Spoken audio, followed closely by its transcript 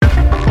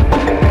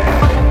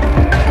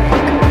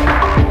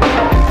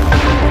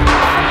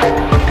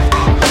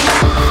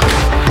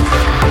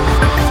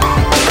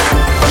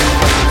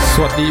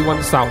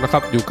เสาร์นะค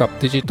รับอยู่กับ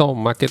Digital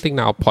Marketing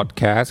Now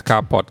Podcast ครั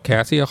บพอดแค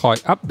สต์ที่จะคอย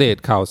อัปเดต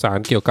ข่าวสาร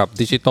เกี่ยวกับ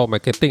Digital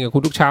Marketing กับคุ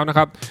ณทุกเช้านะค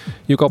รับ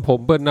อยู่กับผม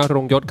เบิ้ล ณร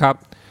งค์ยศครับ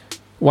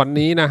วัน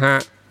นี้นะฮะ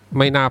ไ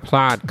ม่น่าพล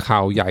าดข่า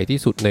วใหญ่ที่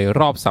สุดใน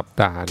รอบสัป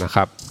ดาห์นะค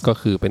รับก็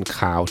คือเป็น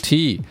ข่าว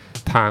ที่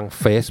ทาง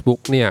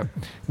Facebook เนี่ย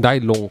ได้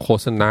ลงโฆ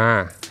ษณา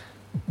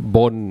บ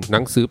นหนั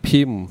งสือ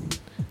พิมพ์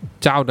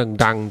เจ้า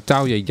ดังๆเจ้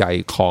าใหญ่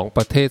ๆของป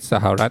ระเทศส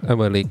หรัฐอ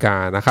เมริกา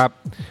นะครับ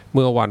เ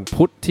มื่อวัน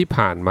พุธที่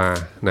ผ่านมา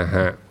นะฮ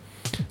ะ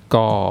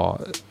ก็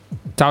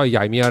เจ้าให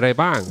ญ่มีอะไร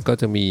บ้างก็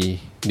จะมี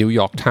New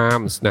York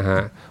Times นะฮ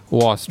ะ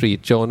Wall Street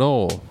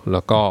Journal แ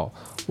ล้วก็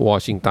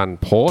Washington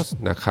Post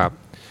นะครับ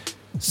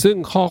ซึ่ง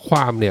ข้อคว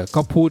ามเนี่ย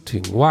ก็พูดถึ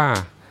งว่า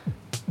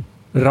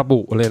ระ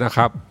บุเลยนะค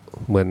รับ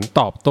เหมือน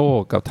ตอบโต้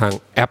กับทาง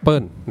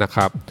Apple นะค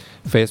รับ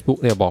Facebook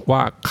เนี่ยบอกว่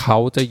าเขา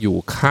จะอยู่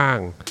ข้าง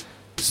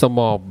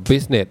small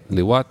business ห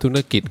รือว่าธุร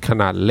กิจข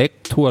นาดเล็ก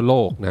ทั่วโล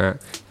กนะฮะ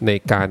ใน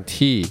การ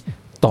ที่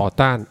ต่อ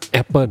ต้าน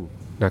Apple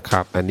นะค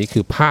รับอันนี้คื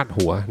อพาด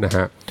หัวนะฮ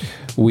ะ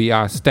We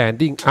are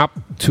standing up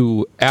to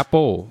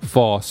Apple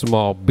for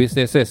small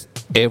businesses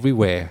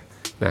everywhere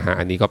นะฮะ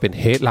อันนี้ก็เป็น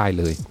headline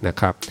เลยนะ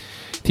ครับ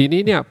ที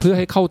นี้เนี่ยเพื่อใ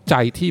ห้เข้าใจ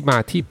ที่มา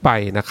ที่ไป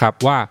นะครับ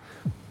ว่า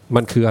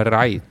มันคืออะไร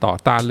ต่อ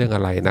ต้านเรื่องอ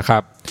ะไรนะครั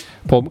บ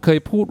ผมเคย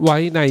พูดไว้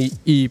ใน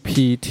EP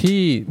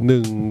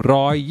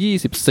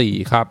ที่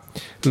124ครับ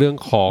เรื่อง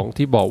ของ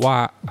ที่บอกว่า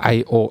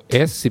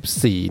iOS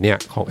 14เนี่ย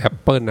ของ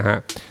Apple นะฮะ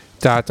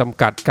จะจ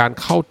ำกัดการ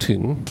เข้าถึ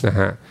งนะ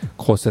ฮะ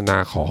โฆษณา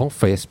ของ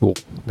Facebook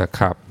นะค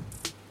รับ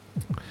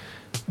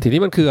ทีนี้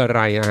มันคืออะไ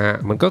รนะฮะ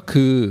มันก็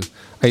คือ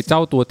ไอ้เจ้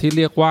าตัวที่เ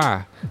รียกว่า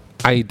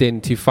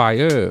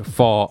Identifier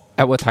for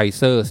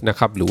Advertisers นะ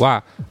ครับหรือว่า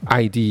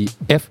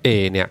IDFA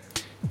เนี่ย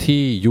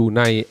ที่อยู่ใ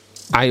น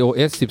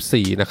iOS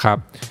 14นะครับ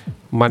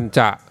มันจ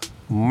ะ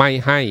ไม่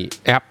ให้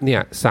แอปเนี่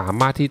ยสา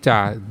มารถที่จะ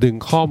ดึง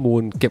ข้อมู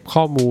ลเก็บ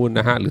ข้อมูล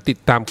นะฮะหรือติด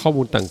ตามข้อ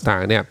มูลต่า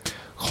งๆเนี่ย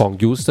ของ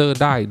User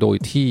ได้โดย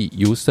ที่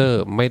User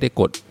ไม่ได้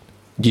กด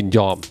ยินย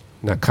อม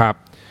นะครับ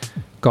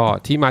ก็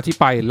ที่มาที่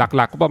ไปห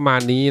ลักๆก็ประมา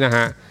ณนี้นะฮ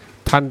ะ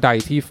ท่านใด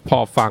ที่พอ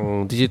ฟัง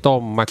Digital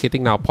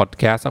Marketing Now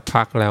Podcast สัก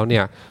พักแล้วเ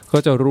นี่ยก็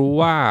จะรู้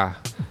ว่า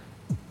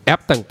แอ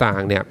ปต่า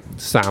งๆเนี่ย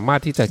สามาร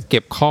ถที่จะเก็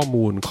บข้อ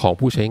มูลของ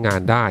ผู้ใช้งา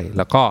นได้แ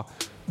ล้วก็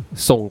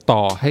ส่ง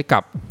ต่อให้กั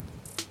บ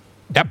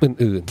แอป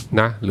อื่นๆ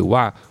นะหรือว่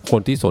าค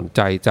นที่สนใ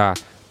จจะ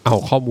เอา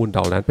ข้อมูลเห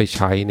ล่านั้นไปใ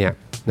ช้เนี่ย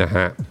นะฮ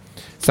ะ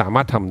สาม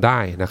ารถทำได้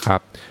นะครับ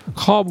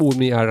ข้อมูล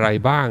มีอะไร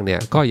บ้างเนี่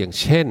ยก็อย่าง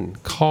เช่น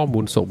ข้อมู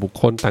ลส่วนบุค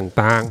คล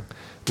ต่าง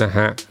ๆนะฮ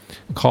ะ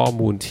ข้อ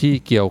มูลที่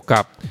เกี่ยว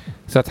กับ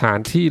สถาน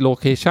ที่โล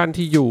เคชัน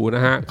ที่อยู่น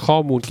ะฮะข้อ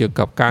มูลเกี่ยว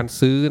กับการ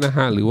ซื้อนะฮ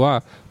ะหรือว่า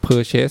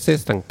purchases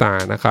ต่า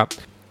งๆนะครับ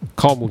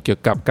ข้อมูลเกี่ย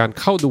วกับการ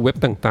เข้าดูเว็บ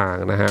ต่าง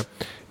ๆนะฮะ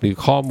หรือ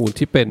ข้อมูล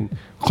ที่เป็น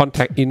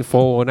contact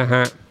info นะฮ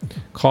ะ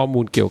ข้อมู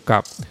ลเกี่ยวกั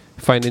บ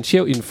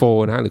financial info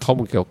นะฮะหรือข้อ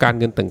มูลเกี่ยวกับการ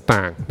เงิน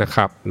ต่างๆนะค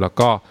รับแล้ว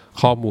ก็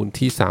ข้อมูล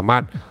ที่สามา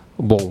รถ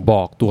บ่งบ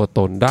อกตัวต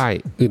นได้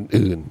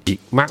อื่นๆอีก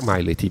มากมาย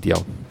เลยทีเดียว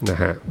นะ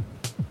ฮะ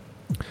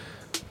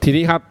ที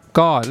นี้ครับ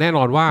ก็แน่น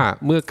อนว่า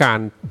เมื่อการ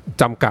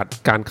จำกัด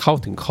การเข้า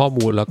ถึงข้อ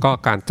มูลแล้วก็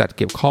การจัดเ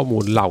ก็บข้อมู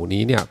ลเหล่า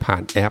นี้เนี่ยผ่า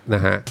นแอปน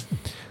ะฮะ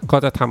ก็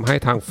จะทำให้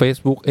ทาง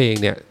Facebook เอง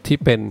เนี่ยที่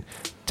เป็น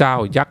เจ้า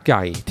ยักษ์ให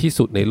ญ่ที่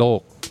สุดในโลก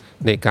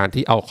ในการ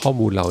ที่เอาข้อ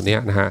มูลเหล่านี้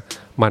นะฮะ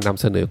มาน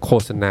ำเสนอโฆ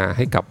ษณาใ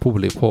ห้กับผู้บ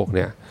ริโภคเ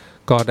นี่ย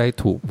ก็ได้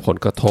ถูกผล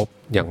กระทบ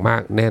อย่างมา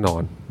กแน่นอ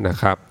นนะ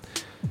ครับ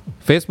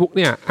Facebook เ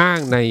นี่ยอ้าง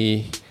ใน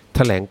แ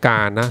ถลงกา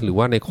รนะหรือ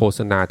ว่าในโฆษ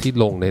ณาที่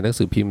ลงในหนัง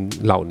สือพิมพ์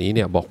เหล่านี้เ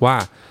นี่ยบอกว่า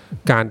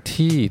การ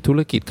ที่ธุร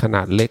กิจขน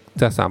าดเล็ก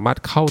จะสามารถ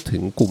เข้าถึ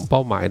งกลุ่มเป้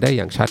าหมายได้อ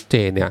ย่างชัดเจ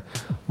นเนี่ย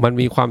มัน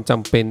มีความจ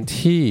ำเป็น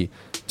ที่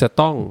จะ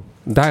ต้อง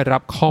ได้รั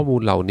บข้อมู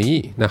ลเหล่านี้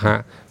นะฮะ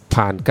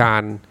ผ่านกา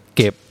รเ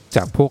ก็บจ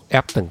ากพวกแอ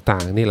ปต่า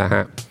งๆนี่แหละฮ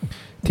ะ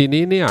ที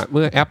นี้เนี่ยเ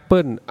มื่อ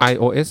Apple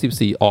iOS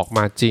 14 ออกม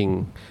าจริง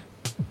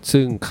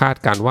ซึ่งคาด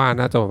การว่า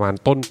น่าจะประมาณ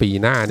ต้นปี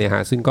หน้าเนี่ยฮ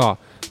ะซึ่งก็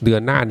เดือ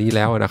นหน้านี้แ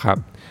ล้วนะครับ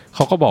เข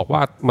าก็บอกว่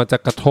ามันจะ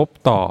กระทบ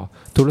ต่อ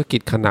ธุรกิ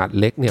จขนาด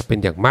เล็กเนี่ยเป็น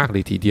อย่างมากเล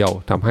ยทีเดียว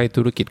ทำให้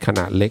ธุรกิจข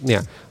นาดเล็กเนี่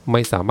ยไ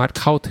ม่สามารถ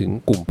เข้าถึง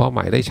กลุ่มเป้าหม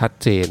ายได้ชัด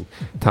เจน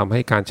ทำให้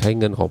การใช้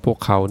เงินของพวก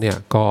เขาเนี่ย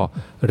ก็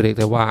เรียก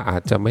ได้ว่าอา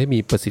จจะไม่มี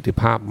ประสิทธิ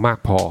ภาพมาก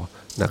พอ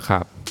นะครั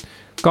บ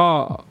ก็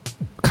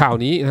ข่าว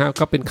นี้นะฮะ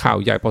ก็เป็นข่าว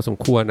ใหญ่พอสม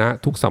ควรนะ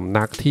ทุกสำ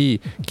นักที่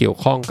เกี่ยว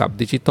ข้องกับ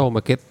ดิจิทัลม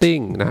าร์เก็ตติ้ง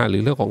นะฮะหรื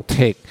อเรื่องของเท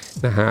ค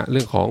นะฮะเ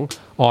รื่องของ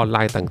ออนไล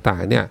น์ต่า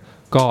งๆเนี่ย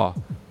ก็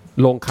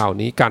ลงข่าว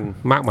นี้กัน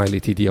มากมายเล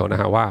ยทีเดียวนะ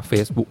ฮะว่า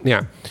Facebook เนี่ย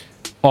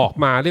ออก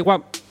มาเรียกว่า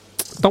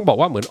ต้องบอก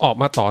ว่าเหมือนออก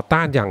มาต่อต้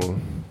านอย่าง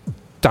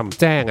จำ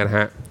แจ้งนะฮ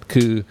ะ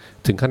คือ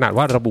ถึงขนาด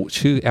ว่าระบุ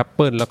ชื่อ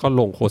Apple แล้วก็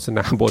ลงโฆษณ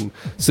าบน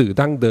สื่อ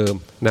ดั้งเดิม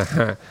นะฮ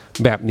ะ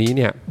แบบนี้เ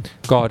นี่ย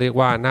ก็เรียก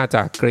ว่าน่าจ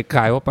ะไก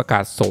ลๆว่าประกา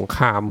ศสงค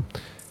ราม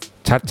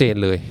ชัดเจน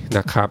เลยน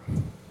ะครับ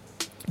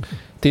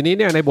ทีนี้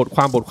เนี่ยในบทค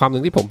วามหนึ่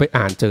งที่ผมไป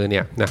อ่านเจอเ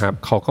นี่ยนะครับ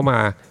เขาก็มา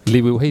รี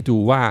วิวให้ดู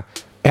ว่า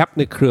แอปใ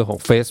นเครือของ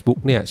Facebook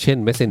เนี่ยเช่น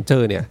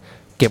Messenger เนี่ย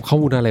เก็บข้อ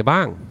มูลอะไรบ้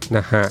างน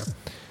ะฮะ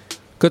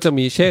ก็จะ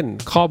มีเช่น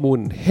ข้อมูล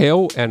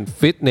health and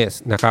fitness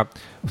นะครับ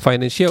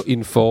financial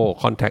info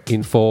contact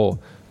info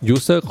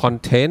user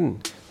content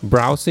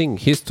browsing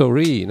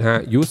history นะฮะ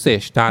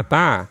usage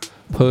data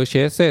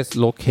purchases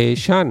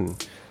location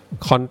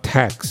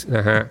context น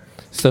ะฮะ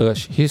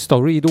search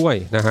history ด้วย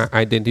นะฮะ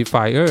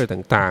identifier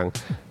ต่าง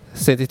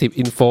ๆ sensitive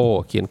info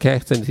เขียนแค่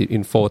sensitive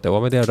info แต่ว่า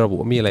ไม่ได้ระบุ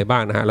มีอะไรบ้า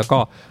งนะฮะแล้วก็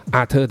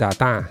other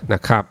data น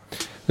ะครับ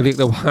เรียก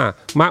ได้ว่า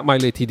มากมาย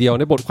เลยทีเดียวใ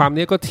นบทความ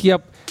นี้ก็เทียบ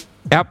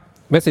แอป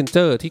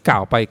Messenger ที่กล่า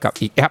วไปกับ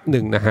อีกแอปห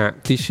นึ่งนะฮะ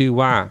ที่ชื่อ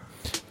ว่า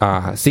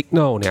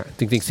Signal เนี่ย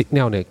จริงๆ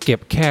Signal เนี่ยเก็บ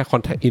แค่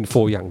contact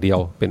info อย่างเดียว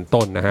เป็น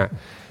ต้นนะฮะ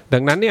ดั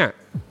งนั้นเนี่ย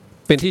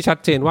เป็นที่ชัด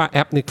เจนว่าแอ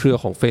ปในเครือ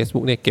ของ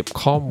Facebook เนี่ยเก็บ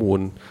ข้อมูล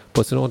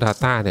personal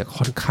data เนี่ย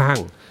ค่อนข้าง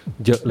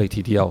เยอะเลย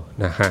ทีเดียว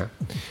นะฮะ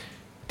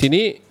ที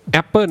นี้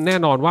Apple แน่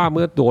นอนว่าเ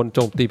มื่อโดนโจ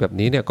มตีแบบ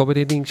นี้เนี่ยก็ไม่ไ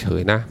ด้นิ่งเฉ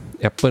ยนะ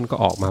Apple ก็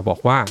ออกมาบอก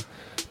ว่า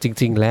จ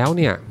ริงๆแล้ว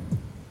เนี่ย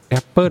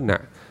Apple น่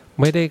ะ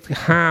ไม่ได้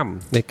ห้าม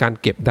ในการ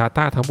เก็บ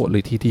data ทั้งหมดเล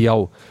ยทีเดียว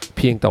เ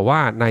พียงแต่ว่า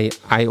ใน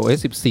iOS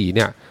 14 เ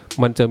นี่ย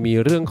มันจะมี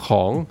เรื่องข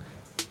อง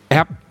แอ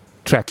ป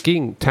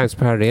tracking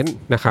transparent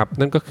นะครับ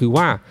นั่นก็คือ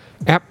ว่า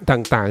แอป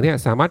ต่างๆเนี่ย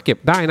สามารถเก็บ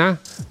ได้นะ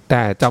แ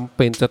ต่จำเ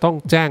ป็นจะต้อง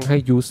แจ้งให้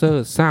user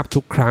ทราบทุ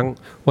กครั้ง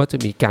ว่าจะ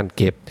มีการ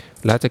เก็บ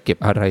และจะเก็บ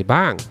อะไร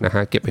บ้างนะฮ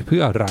ะเก็บไปเพื่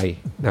ออะไร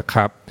นะค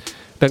รับ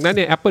ดังนั้นเ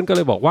นี่ย Apple ก็เ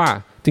ลยบอกว่า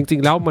จริ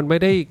งๆแล้วมันไม่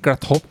ได้กระ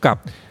ทบกับ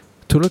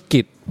ธุรกิ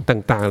จ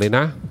ต่างๆเลยน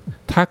ะ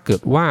ถ้าเกิ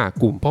ดว่า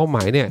กลุ่มเป้าหม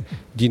ายเนี่ย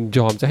ยินย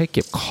อมจะให้เ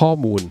ก็บข้อ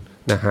มูล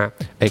นะฮะ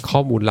ไอ้ข้อ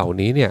มูลเหล่า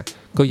นี้เนี่ย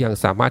ก็ยัง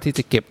สามารถที่จ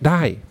ะเก็บไ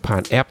ด้ผ่า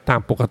นแอปตา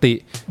มปกติ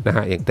นะฮ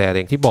ะอย่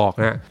างที่บอก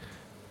นะ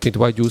เพียงแต่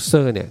ว่า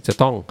user เนี่ยจะ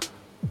ต้อง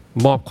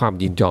มอบความ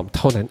ยินยอมเ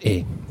ท่านั้นเอ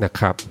งนะ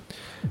ครับ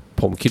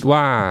ผมคิด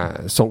ว่า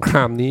สงคร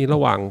ามนี้ระ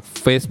หว่าง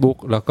Facebook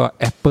แล้วก็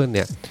Apple เ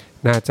นี่ย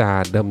น่าจะ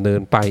ดำเนิ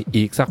นไป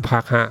อีกสักพั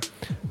กฮะ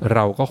เร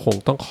าก็คง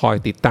ต้องคอย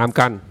ติดตาม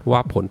กันว่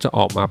าผลจะอ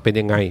อกมาเป็น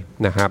ยังไง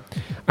นะครับ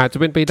อาจจะ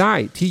เป็นไปได้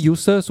ที่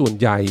user ส่วน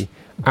ใหญ่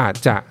อาจ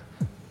จะ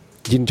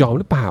ยินยอม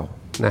หรือเปล่า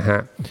นะฮะ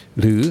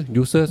หรือ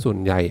user ส่วน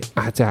ใหญ่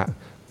อาจจะ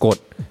กด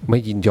ไม่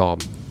ยินยอม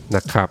น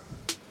ะครับ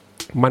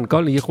มันก็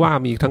เรียกว่า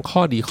มีทั้งข้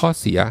อดีข้อ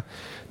เสีย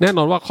แน่น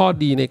อนว่าข้อ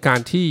ดีในการ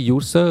ที่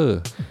user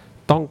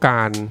ต้องก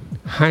าร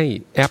ให้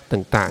แอป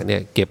ต่างๆเนี่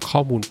ยเก็บข้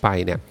อมูลไป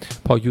เนี่ย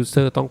พอ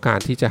user ต้องการ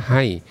ที่จะใ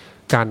ห้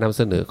การนำเ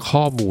สนอ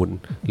ข้อมูล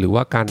หรือ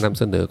ว่าการนำ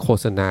เสนอโฆ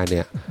ษณาเ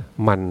นี่ย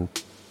มัน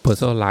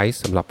personalize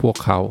สำหรับพวก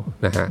เขา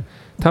นะฮะ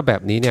ถ้าแบ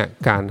บนี้เนี่ย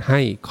การให้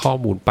ข้อ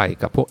มูลไป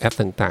กับพวกแอป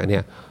ต่างๆเนี่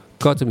ย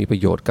ก็จะมีประ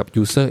โยชน์กับ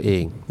user เอ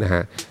งนะฮ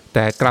ะแ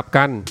ต่กลับ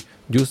กัน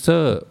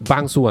user บา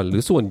งส่วนหรื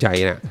อส่วนใหญ่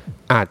เนี่ย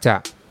อาจจะ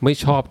ไม่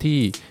ชอบที่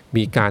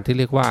มีการที่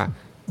เรียกว่า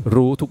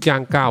รู้ทุกย่า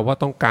งก้าวว่า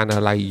ต้องการอ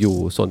ะไรอยู่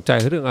สนใจ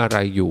เรื่องอะไร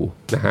อยู่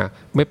นะฮะ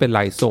ไม่เป็นไร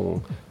ส่ง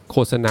โฆ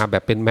ษณาแบ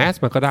บเป็นแมส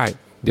มาก็ได้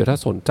เดี๋ยวถ้า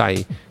สนใจ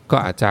ก็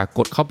อาจจะก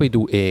ดเข้าไป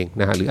ดูเอง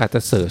นะฮะหรืออาจจ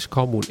ะเสิร์ช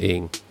ข้อมูลเอง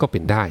ก็เป็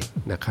นได้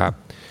นะครับ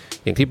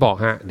อย่างที่บอก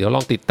ฮะเดี๋ยวล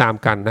องติดตาม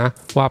กันนะ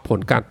ว่าผล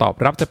การตอบ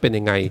รับจะเป็น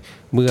ยังไง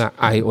เมื่อ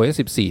iOS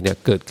 14 เนี่ย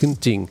เกิดขึ้น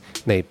จริง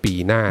ในปี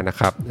หน้านะ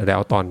ครับแล้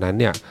วตอนนั้น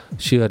เนี่ย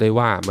เชื่อได้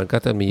ว่ามันก็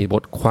จะมีบ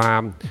ทควา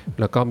ม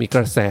แล้วก็มีก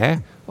ระแส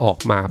ออก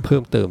มาเพิ่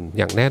มเติม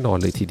อย่างแน่นอน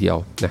เลยทีเดียว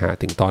นะฮะ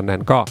ถึงตอนนั้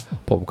นก็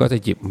ผมก็จะ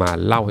หยิบมา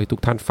เล่าให้ทุ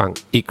กท่านฟัง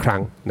อีกครั้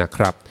งนะค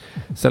รับ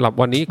สำหรับ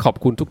วันนี้ขอบ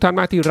คุณทุกท่าน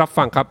มากที่รับ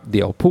ฟังครับเ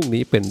ดี๋ยวพรุ่ง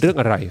นี้เป็นเรื่อง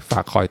อะไรฝา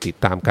กคอยติด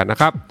ตามกันนะ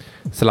ครับ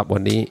สำหรับวั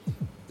นนี้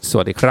ส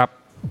วัสดีครับ